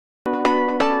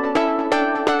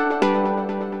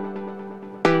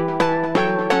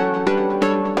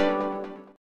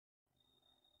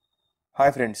Hi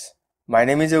friends, my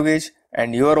name is Yogesh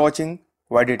and you are watching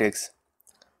YDTechs.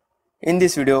 In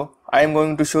this video, I am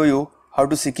going to show you how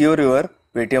to secure your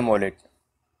Paytm wallet.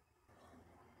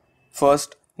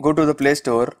 First, go to the Play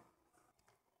Store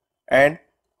and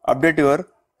update your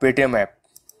Paytm app.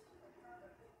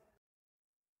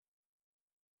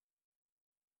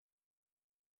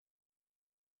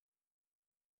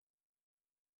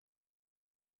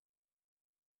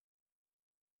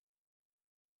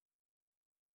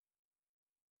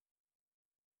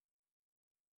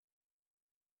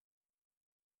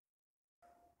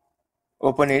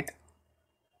 Open it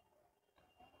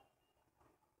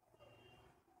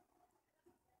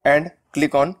and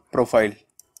click on Profile.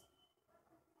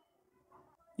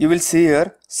 You will see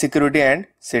here Security and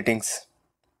Settings.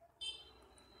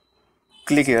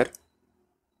 Click here.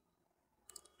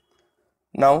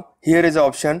 Now here is the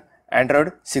option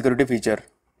Android Security Feature.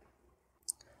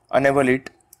 Enable it.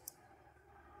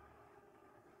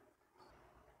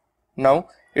 Now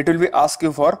it will be ask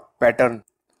you for pattern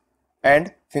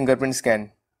and fingerprint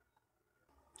scan.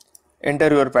 Enter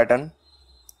your pattern.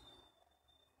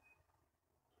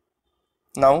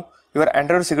 Now your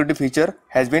Android security feature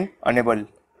has been enabled.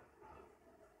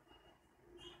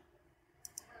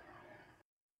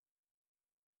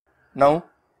 Now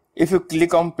if you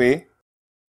click on pay,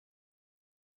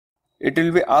 it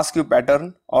will be ask you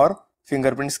pattern or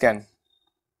fingerprint scan.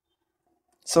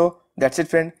 So that's it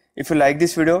friend. If you like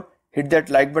this video, hit that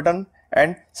like button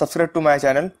and subscribe to my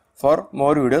channel for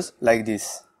more videos like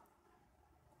this.